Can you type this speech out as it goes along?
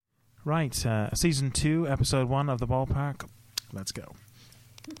Right, Season 2, Episode 1 of The Ballpark. Let's go.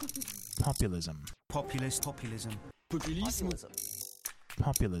 Populism. Populism. Populism.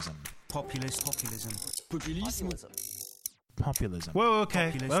 Populism. Populism. Populism. Populism. Whoa,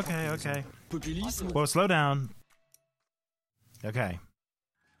 okay. Okay. Populism. Whoa, slow down. Okay.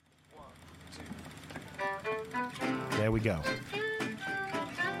 There we go.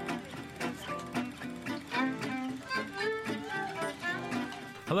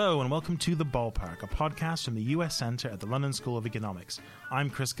 Hello and welcome to The Ballpark, a podcast from the U.S. Centre at the London School of Economics. I'm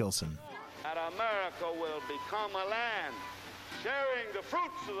Chris Gilson. And America will become a land sharing the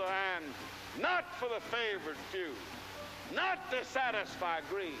fruits of the land, not for the favored few, not to satisfy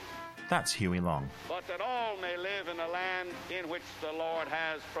greed, That's Huey Long. but that all may live in a land in which the Lord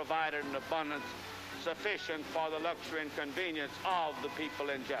has provided an abundance sufficient for the luxury and convenience of the people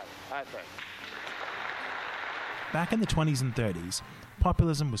in general, I think. Back in the 20s and 30s,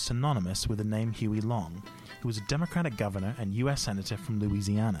 populism was synonymous with the name Huey Long, who was a Democratic governor and U.S. Senator from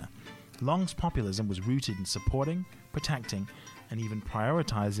Louisiana. Long's populism was rooted in supporting, protecting, and even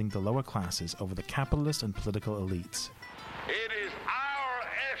prioritizing the lower classes over the capitalist and political elites. It is our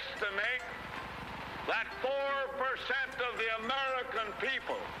estimate that 4% of the American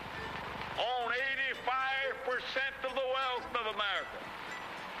people own 85% of the wealth of America,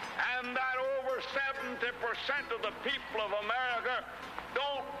 and that over 70% of the people of America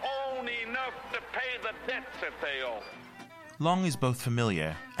don't own enough to pay the debts that they owe. Long is both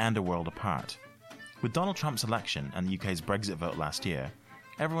familiar and a world apart. With Donald Trump's election and the UK's Brexit vote last year,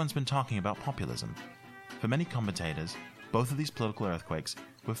 everyone's been talking about populism. For many commentators, both of these political earthquakes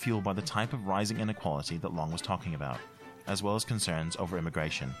were fueled by the type of rising inequality that Long was talking about, as well as concerns over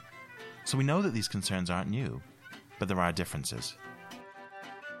immigration. So we know that these concerns aren't new, but there are differences.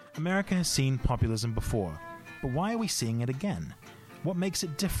 America has seen populism before, but why are we seeing it again? What makes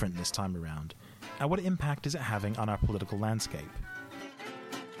it different this time around? And what impact is it having on our political landscape?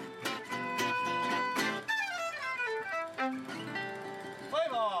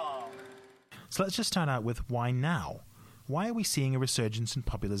 So let's just start out with why now? Why are we seeing a resurgence in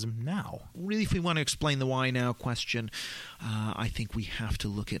populism now? Really, if we want to explain the why now question, I think we have to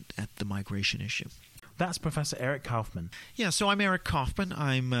look at the migration issue. That's Professor Eric Kaufmann. Yeah, so I'm Eric Kaufmann.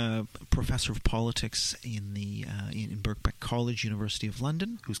 I'm a professor of politics in Birkbeck College, University of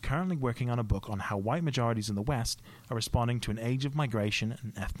London. Who's currently working on a book on how white majorities in the West are responding to an age of migration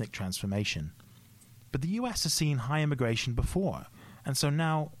and ethnic transformation. But the US has seen high immigration before, and so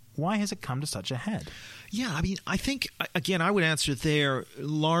now, why has it come to such a head? Yeah, I mean, I think, again, I would answer there,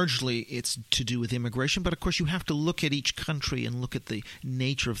 largely it's to do with immigration, but of course you have to look at each country and look at the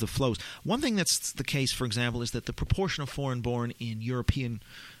nature of the flows. One thing that's the case, for example, is that the proportion of foreign-born in European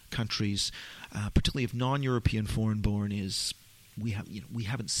countries, particularly of non-European foreign-born, is we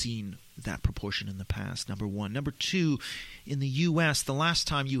haven't seen that proportion in the past, number one. Number two, in the U.S., the last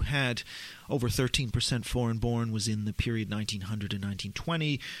time you had over 13% foreign-born was in the period 1900 to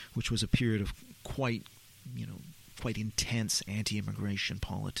 1920, which was a period of quite intense anti-immigration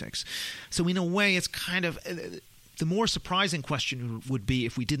politics. So in a way, it's kind of the more surprising question would be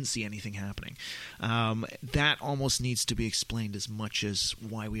if we didn't see anything happening. That almost needs to be explained as much as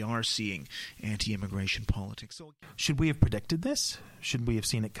why we are seeing anti-immigration politics. So, should we have predicted this? Should we have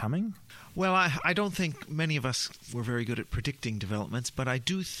seen it coming? Well, I don't think many of us were very good at predicting developments, but I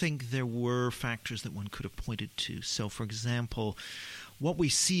do think there were factors that one could have pointed to. So, for example, what we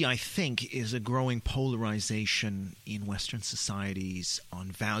see, I think, is a growing polarization in Western societies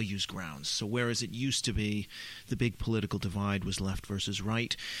on values grounds. So whereas it used to be the big political divide was left versus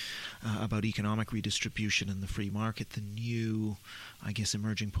right about economic redistribution and the free market, the new, I guess,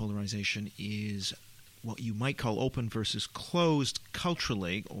 emerging polarization is what you might call open versus closed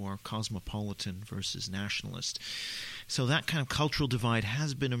culturally, or cosmopolitan versus nationalist. So that kind of cultural divide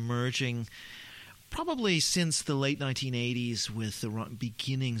has been emerging probably since the late 1980s with the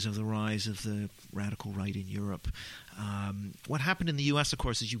beginnings of the rise of the radical right in Europe. What happened in the U.S., of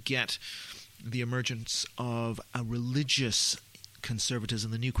course, is you get the emergence of a religious conservatism,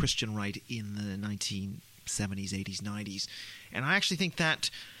 the new Christian right in the 1970s, 80s, 90s. And I actually think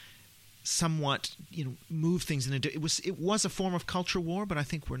that somewhat, moved things in it was a form of culture war, but I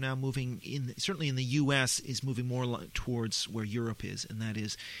think we're now moving certainly in the U.S. is moving more towards where Europe is, and that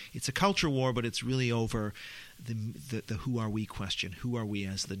is it's a culture war, but it's really over the who are we question. Who are we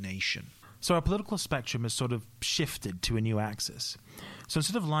as the nation? So our political spectrum has sort of shifted to a new axis. So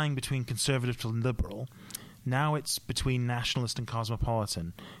instead of lying between conservative to liberal, now it's between nationalist and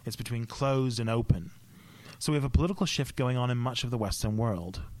cosmopolitan. It's between closed and open. So we have a political shift going on in much of the Western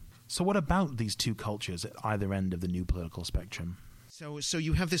world. So what about these two cultures at either end of the new political spectrum? So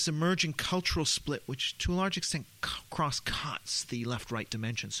you have this emerging cultural split, which to a large extent cross-cuts the left-right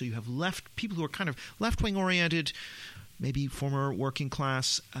dimension. So you have people who are kind of left-wing oriented, maybe former working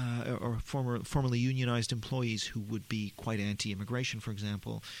class or formerly unionized employees who would be quite anti-immigration, for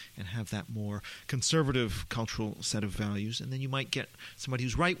example, and have that more conservative cultural set of values. And then you might get somebody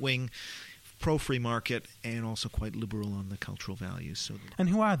who's right-wing, pro-free market, and also quite liberal on the cultural values. And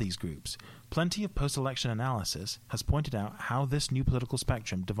who are these groups? Plenty of post-election analysis has pointed out how this new political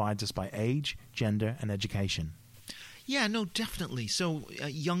spectrum divides us by age, gender, and education. Yeah, no, definitely. So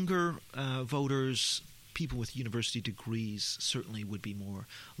younger voters, people with university degrees, certainly would be more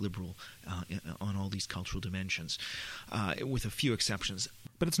liberal on all these cultural dimensions, with a few exceptions.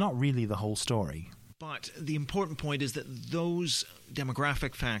 But it's not really the whole story. But the important point is that those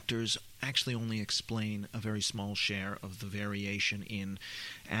demographic factors actually only explain a very small share of the variation in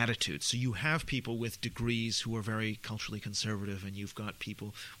attitudes. So you have people with degrees who are very culturally conservative, and you've got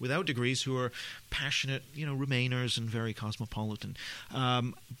people without degrees who are passionate, Remainers and very cosmopolitan.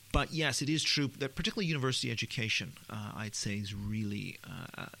 But yes, it is true that particularly university education, I'd say, is really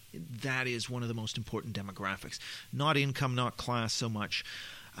that is one of the most important demographics. Not income, not class so much.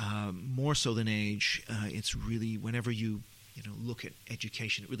 More so than age, it's really whenever you look at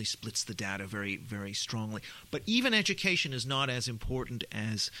education, it really splits the data very, very strongly. But even education is not as important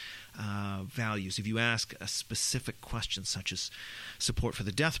as values. If you ask a specific question such as support for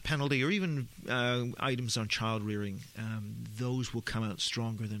the death penalty or even items on child rearing, those will come out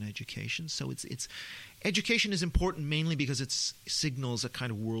stronger than education. So it's education is important mainly because it signals a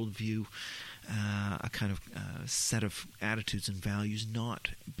kind of worldview, a kind of set of attitudes and values, not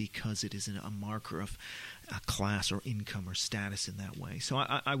because it is a marker of a class or income or status in that way. So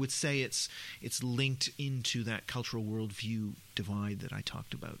I would say it's linked into that cultural worldview divide that I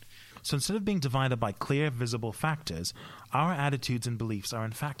talked about. So instead of being divided by clear, visible factors, our attitudes and beliefs are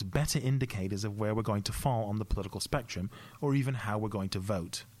in fact better indicators of where we're going to fall on the political spectrum or even how we're going to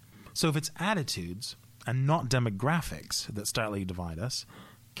vote. So if it's attitudes and not demographics that starkly divide us,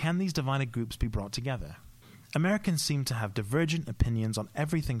 can these divided groups be brought together? Americans seem to have divergent opinions on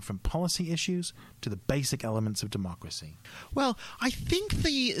everything from policy issues to the basic elements of democracy. Well, I think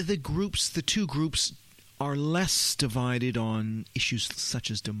the two groups are less divided on issues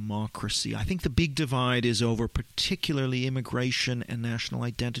such as democracy. I think the big divide is over particularly immigration and national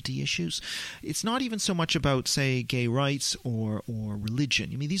identity issues. It's not even so much about, say, gay rights or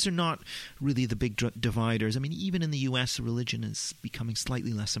religion. I mean, these are not really the big dividers. I mean, even in the U.S., religion is becoming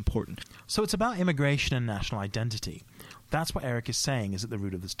slightly less important. So it's about immigration and national identity. That's what Eric is saying is at the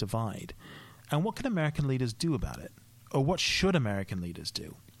root of this divide. And what can American leaders do about it? Or what should American leaders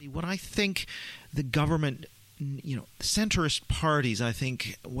do? What I think the government, centrist parties, I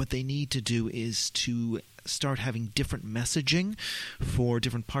think what they need to do is to start having different messaging for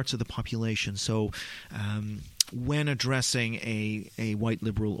different parts of the population. So when addressing a white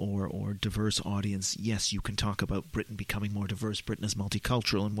liberal or diverse audience, yes, you can talk about Britain becoming more diverse, Britain is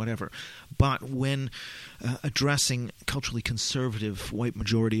multicultural and whatever. But when addressing culturally conservative white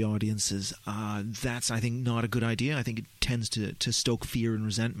majority audiences, that's, I think, not a good idea. I think it tends to stoke fear and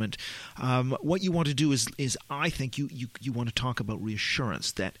resentment. What you want to do is I think you want to talk about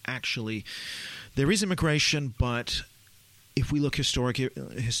reassurance that actually there is immigration, but if we look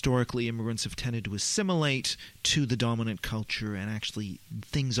historically, immigrants have tended to assimilate to the dominant culture, and actually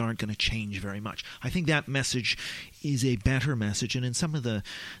things aren't going to change very much. I think that message is a better message, and in some of the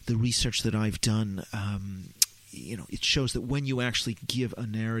research that I've done, it shows that when you actually give a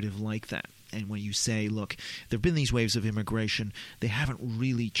narrative like that, and when you say, look, there have been these waves of immigration, they haven't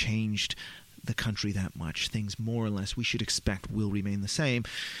really changed the country that much. Things more or less we should expect will remain the same.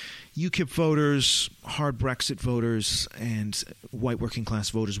 UKIP voters, hard Brexit voters, and white working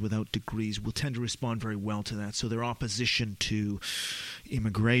class voters without degrees will tend to respond very well to that. So their opposition to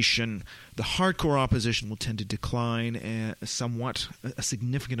immigration, the hardcore opposition will tend to decline somewhat, a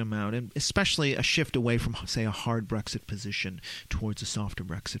significant amount, and especially a shift away from, say, a hard Brexit position towards a softer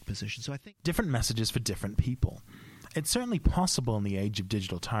Brexit position. So I think different messages for different people. It's certainly possible in the age of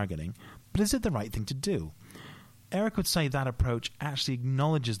digital targeting, but is it the right thing to do? Eric would say that approach actually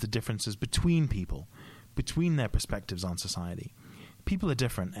acknowledges the differences between people, between their perspectives on society. People are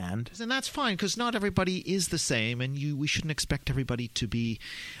different, and that's fine, because not everybody is the same, and we shouldn't expect everybody to be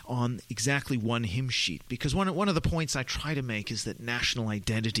on exactly one hymn sheet, because one of the points I try to make is that national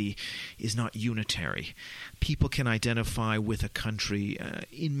identity is not unitary. People can identify with a country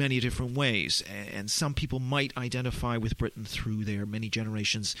in many different ways, and some people might identify with Britain through their many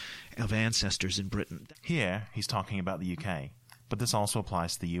generations of ancestors in Britain. Here, he's talking about the UK. but this also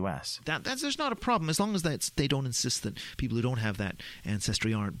applies to the US. There's not a problem. As long as they don't insist that people who don't have that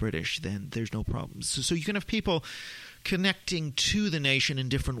ancestry aren't British, then there's no problem. So you can have people connecting to the nation in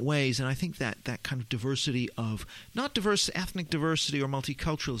different ways, and I think that kind of diversity of, not ethnic diversity or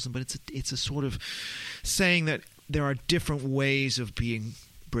multiculturalism, but it's a sort of saying that there are different ways of being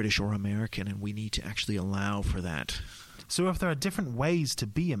British or American, and we need to actually allow for that. So if there are different ways to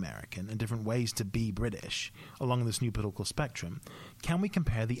be American and different ways to be British along this new political spectrum, can we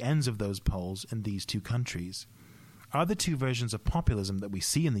compare the ends of those poles in these two countries? Are the two versions of populism that we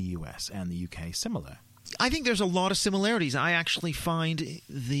see in the US and the UK similar? I think there's a lot of similarities. I actually find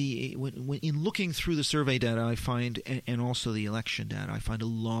in looking through the survey data, I find, and also the election data, I find a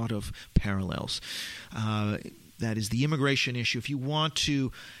lot of parallels. That is the immigration issue. If you want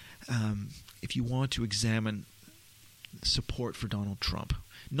to examine support for Donald Trump,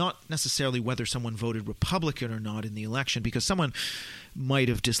 not necessarily whether someone voted Republican or not in the election, because someone might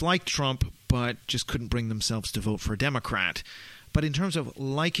have disliked Trump but just couldn't bring themselves to vote for a Democrat. But in terms of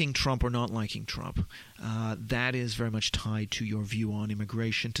liking Trump or not liking Trump, that is very much tied to your view on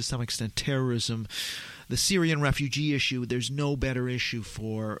immigration, to some extent terrorism, the Syrian refugee issue. There's no better issue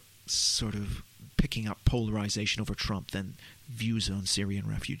for sort of picking up polarization over Trump than views on Syrian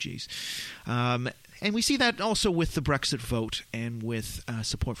refugees. And we see that also with the Brexit vote and with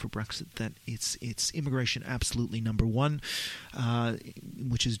support for Brexit, that it's immigration absolutely number one,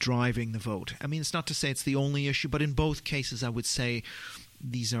 which is driving the vote. I mean, it's not to say it's the only issue, but in both cases I would say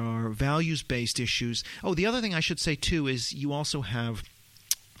these are values-based issues. Oh, the other thing I should say too is you also have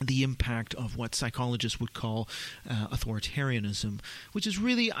the impact of what psychologists would call authoritarianism, which is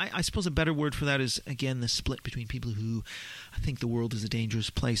really, I suppose a better word for that is, again, the split between people who think the world is a dangerous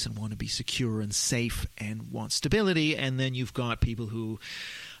place and want to be secure and safe and want stability, and then you've got people who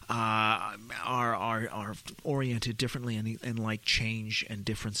are oriented differently and like change and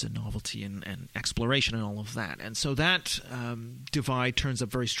difference and novelty and exploration and all of that. And so that divide turns up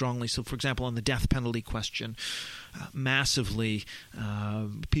very strongly. So, for example, on the death penalty question, massively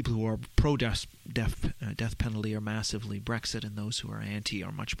people who are pro-death penalty are massively Brexit, and those who are anti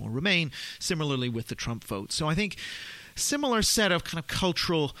are much more Remain. Similarly with the Trump vote. So I think similar set of kind of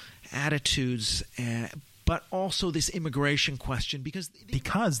cultural attitudes, but also this immigration question, because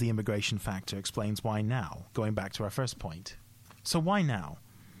the immigration factor explains why now, going back to our first point. So why now?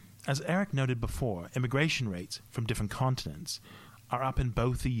 As Eric noted before, immigration rates from different continents are up in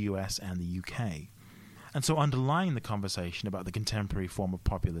both the US and the UK. And so underlying the conversation about the contemporary form of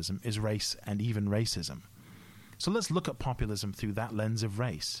populism is race and even racism. So let's look at populism through that lens of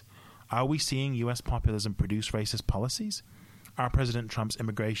race. Are we seeing US populism produce racist policies? Are President Trump's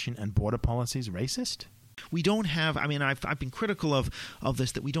immigration and border policies racist? We don't have, I mean, I've been critical of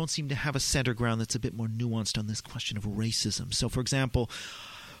this, that we don't seem to have a center ground that's a bit more nuanced on this question of racism. So, for example,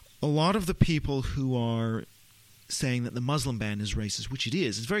 a lot of the people who are saying that the Muslim ban is racist, which it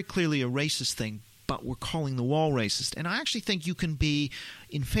is, it's very clearly a racist thing, but we're calling the wall racist. And I actually think you can be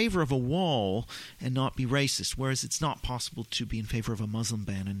in favor of a wall and not be racist, whereas it's not possible to be in favor of a Muslim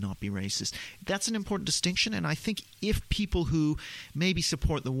ban and not be racist. That's an important distinction, and I think if people who maybe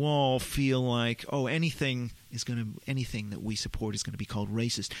support the wall feel like, oh, anything that we support is going to be called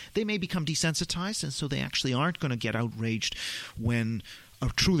racist, they may become desensitized, and so they actually aren't going to get outraged when a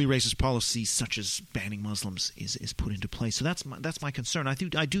truly racist policy such as banning Muslims is put into place. So that's my concern. I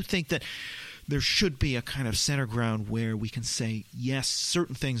do think that there should be a kind of center ground where we can say, yes,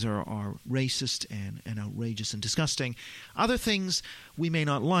 certain things are racist and outrageous and disgusting. Other things we may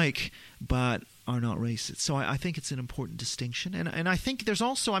not like, but are not racist. So I think it's an important distinction. And I think there's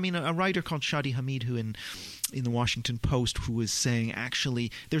also, I mean, a writer called Shadi Hamid who in the Washington Post who was saying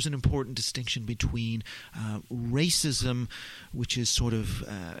actually there's an important distinction between racism, which is sort of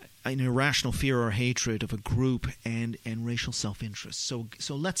an irrational fear or hatred of a group, and racial self-interest.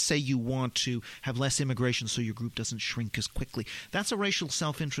 So let's say you want to have less immigration so your group doesn't shrink as quickly. That's a racial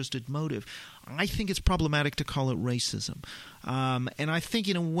self-interested motive. I think it's problematic to call it racism. And I think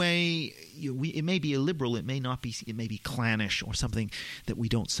in a way it may be illiberal, it may not be, it may be clannish or something that we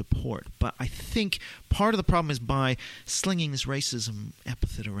don't support. But I think part of the problem is by slinging this racism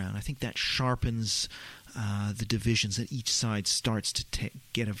epithet around, I think that sharpens the divisions, that each side starts to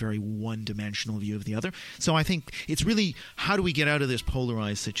get a very one-dimensional view of the other. So I think it's really, how do we get out of this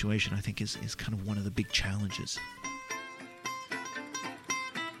polarized situation, I think is kind of one of the big challenges.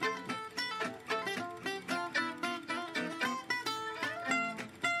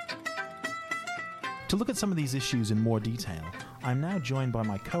 To look at some of these issues in more detail, I'm now joined by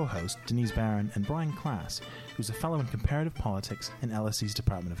my co-host Denise Baron and Brian Klaas, who's a fellow in comparative politics in LSE's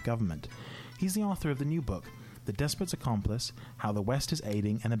Department of Government. He's the author of the new book, The The Despot's Accomplice, How the West is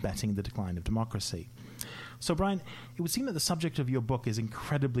Aiding and Abetting the Decline of Democracy. So, Brian, it would seem that the subject of your book is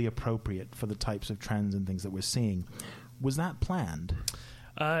incredibly appropriate for the types of trends and things that we're seeing. Was that planned?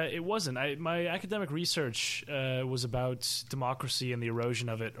 It wasn't. My academic research was about democracy and the erosion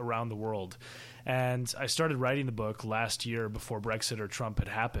of it around the world. And I started writing the book last year before Brexit or Trump had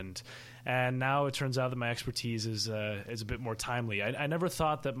happened. And now it turns out that my expertise is a bit more timely. I never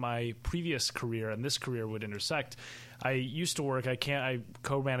thought that my previous career and this career would intersect. I used to work, I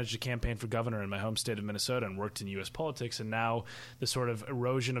co-managed a campaign for governor in my home state of Minnesota and worked in U.S. politics, and now the sort of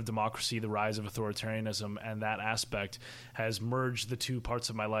erosion of democracy, the rise of authoritarianism, and that aspect has merged the two parts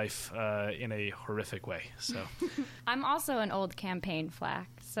of my life in a horrific way. So, I'm also an old campaign flack.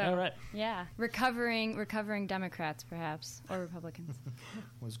 So, all right. Yeah, recovering Democrats, perhaps, or Republicans.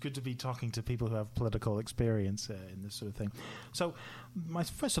 Well, it's good to be talking to people who have political experience in this sort of thing. So, my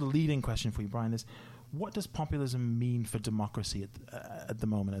first sort of leading question for you, Brian, is what does populism mean for democracy at the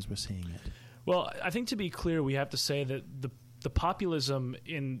moment as we're seeing it? Well, I think to be clear, we have to say that the populism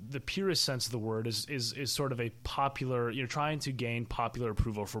in the purest sense of the word is sort of a popular, you're trying to gain popular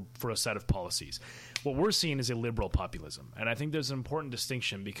approval for a set of policies. What we're seeing is a liberal populism. And I think there's an important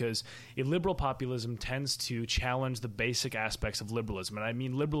distinction because a liberal populism tends to challenge the basic aspects of liberalism. And I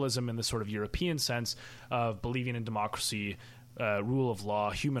mean liberalism in the sort of European sense of believing in democracy, rule of law,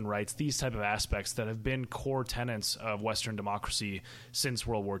 human rights, these type of aspects that have been core tenets of Western democracy since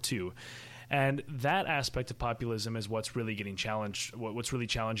World War II. And that aspect of populism is what's really getting challenged. What's really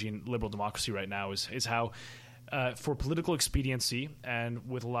challenging liberal democracy right now is how, for political expediency and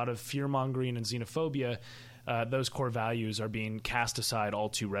with a lot of fear-mongering and xenophobia, those core values are being cast aside all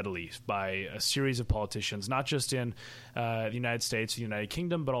too readily by a series of politicians, not just in the United States or the United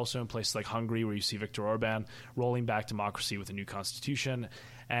Kingdom, but also in places like Hungary, where you see Viktor Orban rolling back democracy with a new constitution.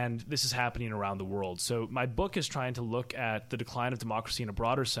 And this is happening around the world. So my book is trying to look at the decline of democracy in a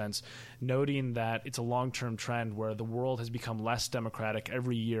broader sense, noting that it's a long-term trend where the world has become less democratic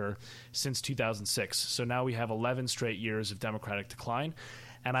every year since 2006. So now we have 11 straight years of democratic decline.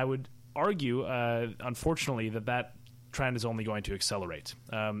 And I would argue, unfortunately, that trend is only going to accelerate.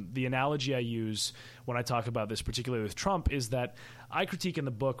 The analogy I use when I talk about this, particularly with Trump, is that I critique in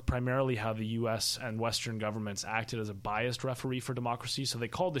the book primarily how the U.S. and Western governments acted as a biased referee for democracy. So they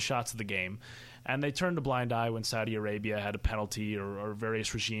called the shots of the game, and they turned a blind eye when Saudi Arabia had a penalty or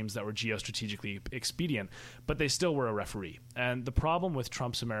various regimes that were geostrategically expedient, but they still were a referee. And the problem with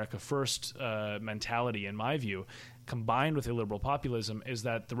Trump's America First mentality, in my view, combined with illiberal populism, is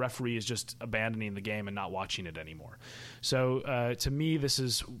that the referee is just abandoning the game and not watching it anymore. So to me, this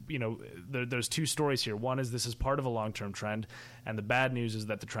is, there's two stories here. One is this is part of a long-term trend, and the bad news is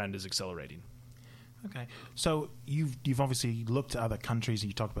that the trend is accelerating. Okay, so you've obviously looked at other countries.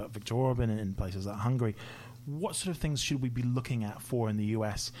 You talk about Viktor Orban in places like Hungary. What sort of things should we be looking at for in the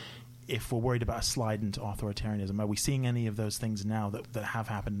U.S. if we're worried about a slide into authoritarianism? Are we seeing any of those things now that have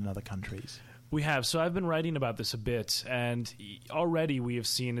happened in other countries? We have. So I've been writing about this a bit, and already we have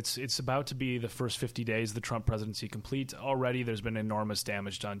seen it's about to be the first 50 days of the Trump presidency complete. Already there's been enormous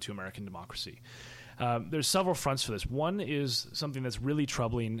damage done to American democracy. There's several fronts for this. One is something that's really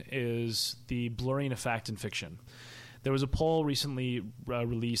troubling is the blurring of fact and fiction. There was a poll recently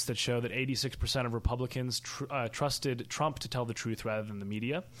released that showed that 86% of Republicans trusted Trump to tell the truth rather than the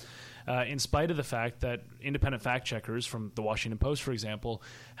media, in spite of the fact that independent fact checkers from the Washington Post, for example,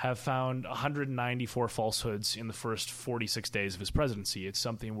 have found 194 falsehoods in the first 46 days of his presidency. It's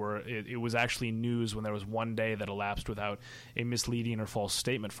something where it was actually news when there was one day that elapsed without a misleading or false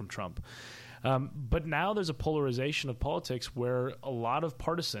statement from Trump. But now there's a polarization of politics where a lot of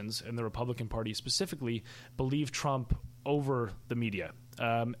partisans in the Republican Party specifically believe Trump over the media.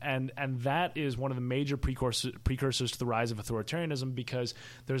 And that is one of the major precursors to the rise of authoritarianism because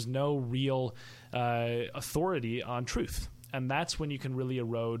there's no real authority on truth. And that's when you can really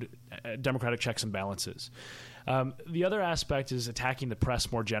erode democratic checks and balances. The other aspect is attacking the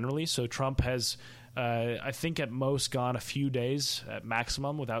press more generally. So Trump has, I think, at most gone a few days at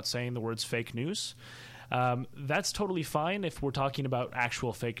maximum without saying the words fake news. That's totally fine if we're talking about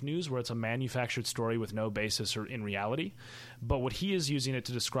actual fake news where it's a manufactured story with no basis or in reality. But what he is using it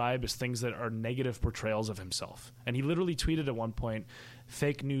to describe is things that are negative portrayals of himself. And he literally tweeted at one point,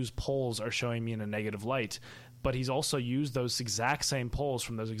 fake news polls are showing me in a negative light. But he's also used those exact same polls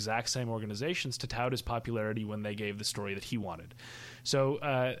from those exact same organizations to tout his popularity when they gave the story that he wanted. So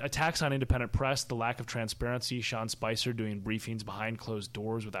attacks on independent press, the lack of transparency, Sean Spicer doing briefings behind closed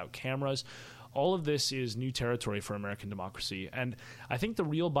doors without cameras, all of this is new territory for American democracy. And I think the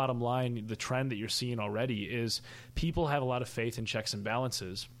real bottom line, the trend that you're seeing already, is people have a lot of faith in checks and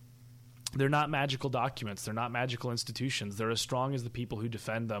balances. They're not magical documents. They're not magical institutions. They're as strong as the people who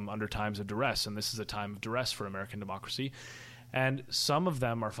defend them under times of duress, and this is a time of duress for American democracy. And some of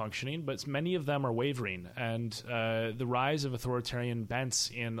them are functioning, but many of them are wavering. And the rise of authoritarian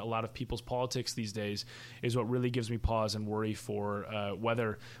bents in a lot of people's politics these days is what really gives me pause and worry for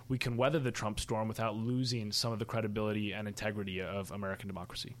whether we can weather the Trump storm without losing some of the credibility and integrity of American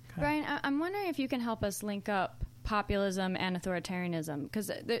democracy. Brian, I'm wondering if you can help us link up populism and authoritarianism, because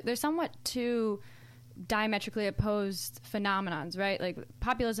they're somewhat two diametrically opposed phenomenons, right? Like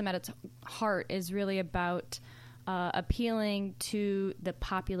populism at its heart is really about appealing to the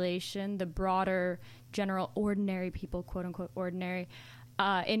population, the broader, general, ordinary people, quote unquote, ordinary,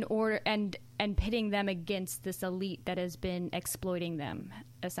 in order and pitting them against this elite that has been exploiting them,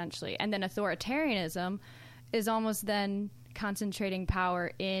 essentially. And then authoritarianism is almost then concentrating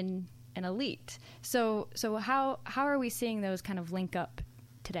power in an elite. So how are we seeing those kind of link up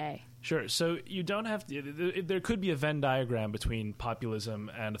today? Sure. So you don't have to, there could be a Venn diagram between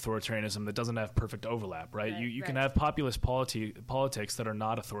populism and authoritarianism that doesn't have perfect overlap, right? You can have populist politics that are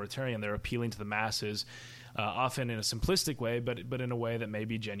not authoritarian. They're appealing to the masses, often in a simplistic way, but in a way that may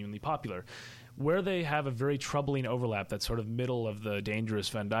be genuinely popular. Where they have a very troubling overlap, that sort of middle of the dangerous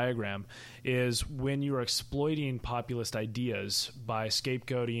Venn diagram, is when you're exploiting populist ideas by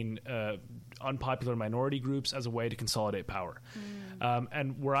scapegoating unpopular minority groups as a way to consolidate power.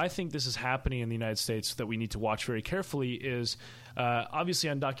 And where I think this is happening in the United States that we need to watch very carefully is obviously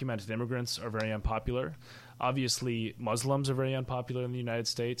undocumented immigrants are very unpopular. Obviously, Muslims are very unpopular in the United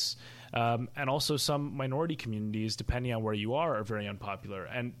States. And also some minority communities, depending on where you are very unpopular.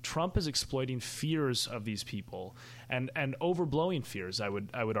 And Trump is exploiting fears of these people and overblowing fears, I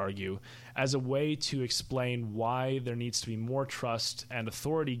would argue, as a way to explain why there needs to be more trust and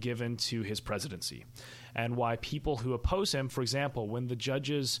authority given to his presidency. And why people who oppose him, for example, when the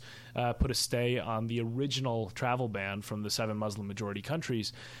judges put a stay on the original travel ban from the 7 Muslim majority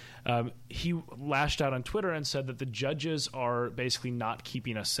countries, he lashed out on Twitter and said that the judges are basically not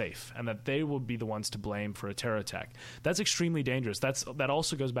keeping us safe and that they will be the ones to blame for a terror attack. That's extremely dangerous. That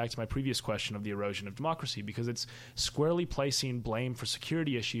also goes back to my previous question of the erosion of democracy, because it's squarely placing blame for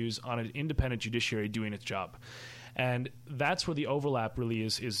security issues on an independent judiciary doing its job. And that's where the overlap really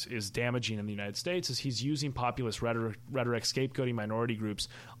is damaging in the United States, is he's using populist rhetoric scapegoating minority groups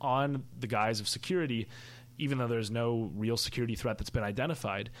on the guise of security, even though there's no real security threat that's been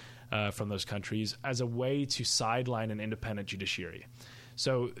identified from those countries, as a way to sideline an independent judiciary.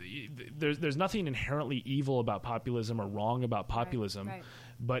 So there's nothing inherently evil about populism or wrong about populism, right.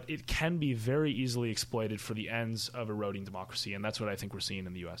 But it can be very easily exploited for the ends of eroding democracy, and that's what I think we're seeing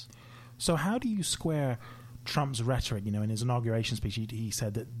in the U.S. So how do you square Trump's rhetoric? In his inauguration speech, he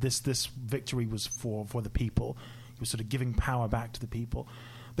said that this victory was for the people. He was sort of giving power back to the people.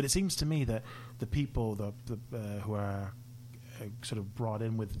 But it seems to me that the people who are sort of brought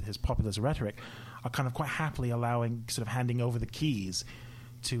in with his populist rhetoric are kind of quite happily handing over the keys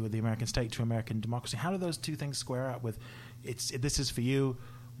to the American state, to American democracy. How do those two things square up with this is for you,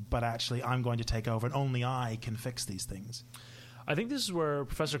 but actually I'm going to take over and only I can fix these things? I think this is where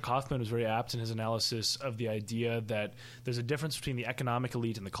Professor Kaufmann was very apt in his analysis of the idea that there's a difference between the economic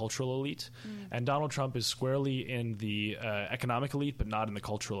elite and the cultural elite. And Donald Trump is squarely in the economic elite, but not in the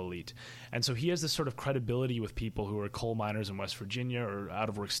cultural elite. And so he has this sort of credibility with people who are coal miners in West Virginia or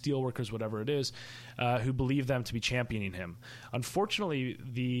out-of-work steel workers, whatever it is, who believe them to be championing him. Unfortunately,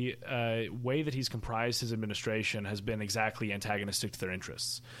 the way that he's comprised his administration has been exactly antagonistic to their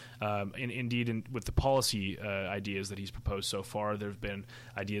interests. Indeed, with the policy ideas that he's proposed so far, there have been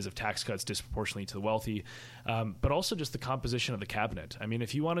ideas of tax cuts disproportionately to the wealthy, but also just the composition of the cabinet. I mean,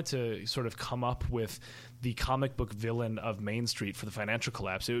 if you wanted to sort of come up with the comic book villain of Main Street for the financial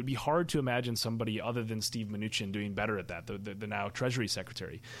collapse, it would be hard to imagine somebody other than Steve Mnuchin doing better at that, the now Treasury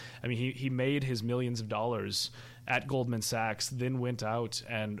Secretary. I mean, he made his millions of dollars at Goldman Sachs, then went out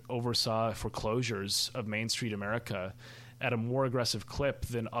and oversaw foreclosures of Main Street America at a more aggressive clip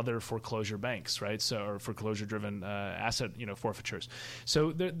than other foreclosure banks, right? So, or foreclosure-driven asset, forfeitures.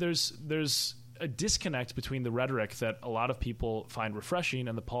 So there's a disconnect between the rhetoric that a lot of people find refreshing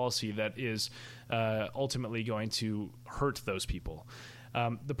and the policy that is ultimately going to hurt those people.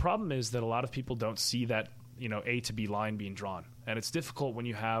 The problem is that a lot of people don't see that A to B line being drawn. And it's difficult when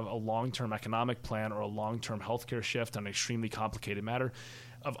you have a long-term economic plan or a long-term healthcare shift on an extremely complicated matter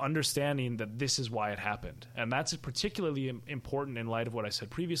of understanding that this is why it happened. And that's particularly important in light of what I said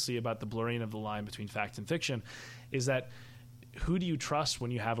previously about the blurring of the line between fact and fiction, is that who do you trust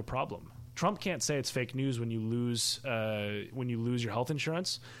when you have a problem? Trump can't say it's fake news when you lose your health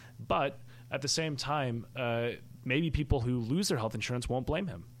insurance, but at the same time, maybe people who lose their health insurance won't blame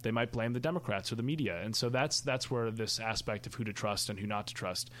him. They might blame the Democrats or the media. And so that's where this aspect of who to trust and who not to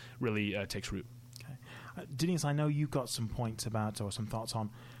trust really takes root. Okay. Denise, I know you've got some points about or some thoughts on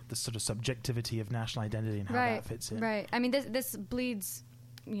the sort of subjectivity of national identity and how that fits in. Right. I mean, this bleeds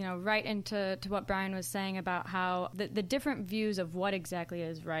right into what Brian was saying about how the different views of what exactly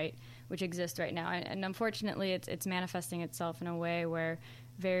is right, which exist right now. And unfortunately, it's manifesting itself in a way where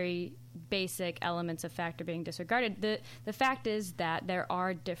very basic elements of fact are being disregarded. The fact is that there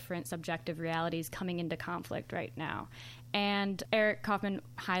are different subjective realities coming into conflict right now. And Eric Kaufmann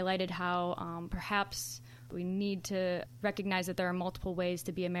highlighted how perhaps we need to recognize that there are multiple ways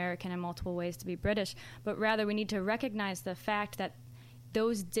to be American and multiple ways to be British, but rather we need to recognize the fact that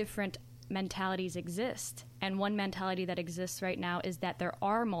those different mentalities exist. And one mentality that exists right now is that there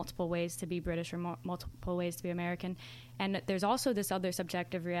are multiple ways to be British or multiple ways to be American. And there's also this other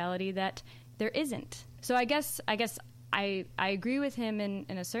subjective reality that there isn't. So I guess I agree with him in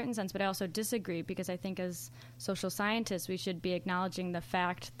a certain sense, but I also disagree, because I think as social scientists we should be acknowledging the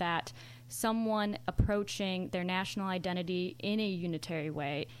fact that someone approaching their national identity in a unitary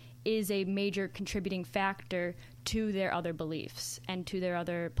way is a major contributing factor to their other beliefs and to their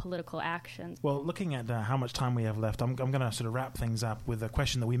other political actions. Well, looking at how much time we have left, I'm going to sort of wrap things up with a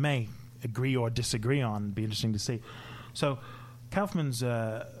question that we may agree or disagree on. It'd be interesting to see. So Kaufmann's,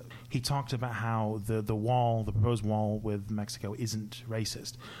 he talked about how the proposed wall with Mexico isn't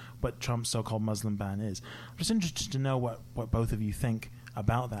racist, but Trump's so-called Muslim ban is. I'm just interested to know what both of you think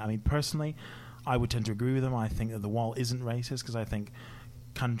about that. I mean, personally, I would tend to agree with them. I think that the wall isn't racist because I think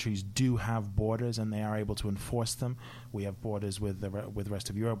countries do have borders and they are able to enforce them. We have borders with the rest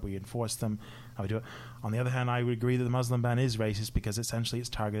of Europe. We enforce them. How we do it. On the other hand, I would agree that the Muslim ban is racist because essentially it's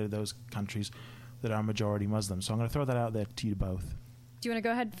targeted those countries that are majority Muslim. So I'm going to throw that out there to you both. Do you want to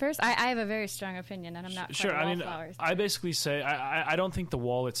go ahead first? I have a very strong opinion, and I'm not sure. quite wallflowers. I basically say I don't think the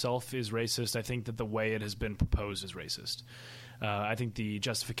wall itself is racist. I think that the way it has been proposed is racist. I think the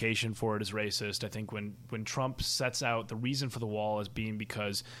justification for it is racist. I think when Trump sets out the reason for the wall as being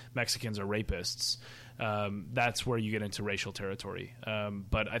because Mexicans are rapists, that's where you get into racial territory.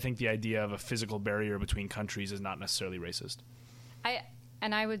 But I think the idea of a physical barrier between countries is not necessarily racist.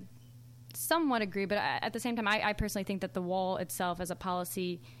 I would somewhat agree, but at the same time, I personally think that the wall itself as a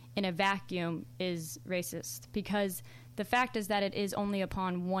policy in a vacuum is racist, because the fact is that it is only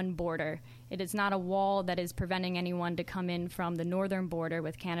upon one border. It is not a wall that is preventing anyone to come in from the northern border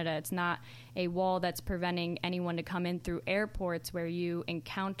with Canada. It's not a wall that's preventing anyone to come in through airports where you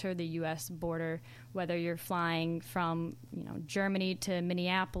encounter the U.S. border, whether you're flying from Germany to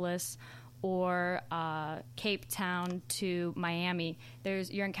Minneapolis or Cape Town to Miami.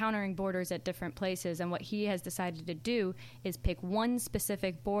 You're encountering borders at different places, and what he has decided to do is pick one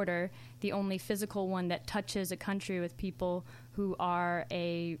specific border, the only physical one that touches a country with people who are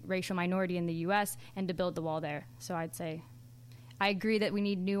a racial minority in the U.S., and to build the wall there. So I'd say I agree that we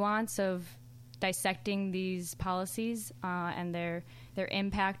need nuance of dissecting these policies and their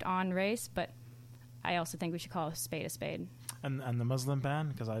impact on race, but I also think we should call a spade a spade. And the Muslim ban?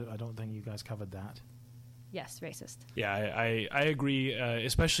 Because I don't think you guys covered that. Yes, racist. Yeah, I agree,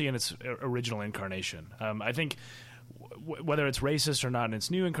 especially in its original incarnation. I think whether it's racist or not in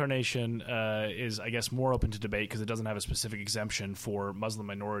its new incarnation is, I guess, more open to debate because it doesn't have a specific exemption for Muslim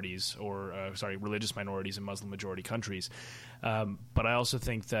minorities or, religious minorities in Muslim-majority countries. But I also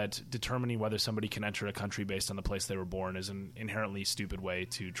think that determining whether somebody can enter a country based on the place they were born is an inherently stupid way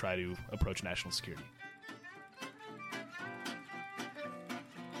to try to approach national security.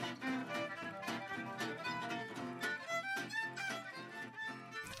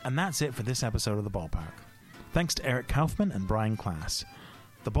 And that's it for this episode of The Ballpark. Thanks to Eric Kaufmann and Brian Klaas.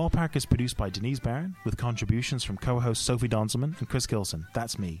 The Ballpark is produced by Denise Baron, with contributions from co-hosts Sophie Donzelman and Chris Gilson,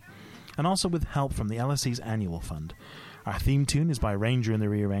 that's me, and also with help from the LSE's annual fund. Our theme tune is by Ranger and the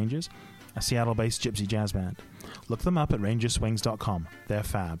Rearrangers, a Seattle-based gypsy jazz band. Look them up at rangerswings.com. They're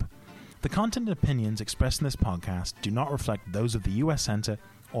fab. The content and opinions expressed in this podcast do not reflect those of the U.S. Centre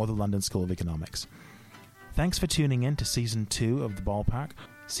or the London School of Economics. Thanks for tuning in to Season 2 of The Ballpark.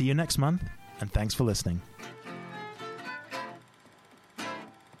 See you next month, and thanks for listening.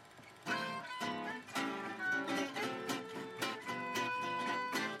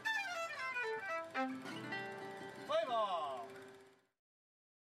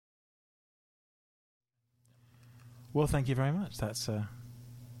 Well, thank you very much. That's it.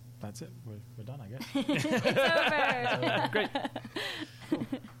 We're done, I guess. It's over. Great. Cool.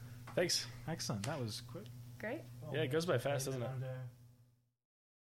 Thanks. Excellent. That was quick. Great. Yeah, it goes by fast, doesn't it?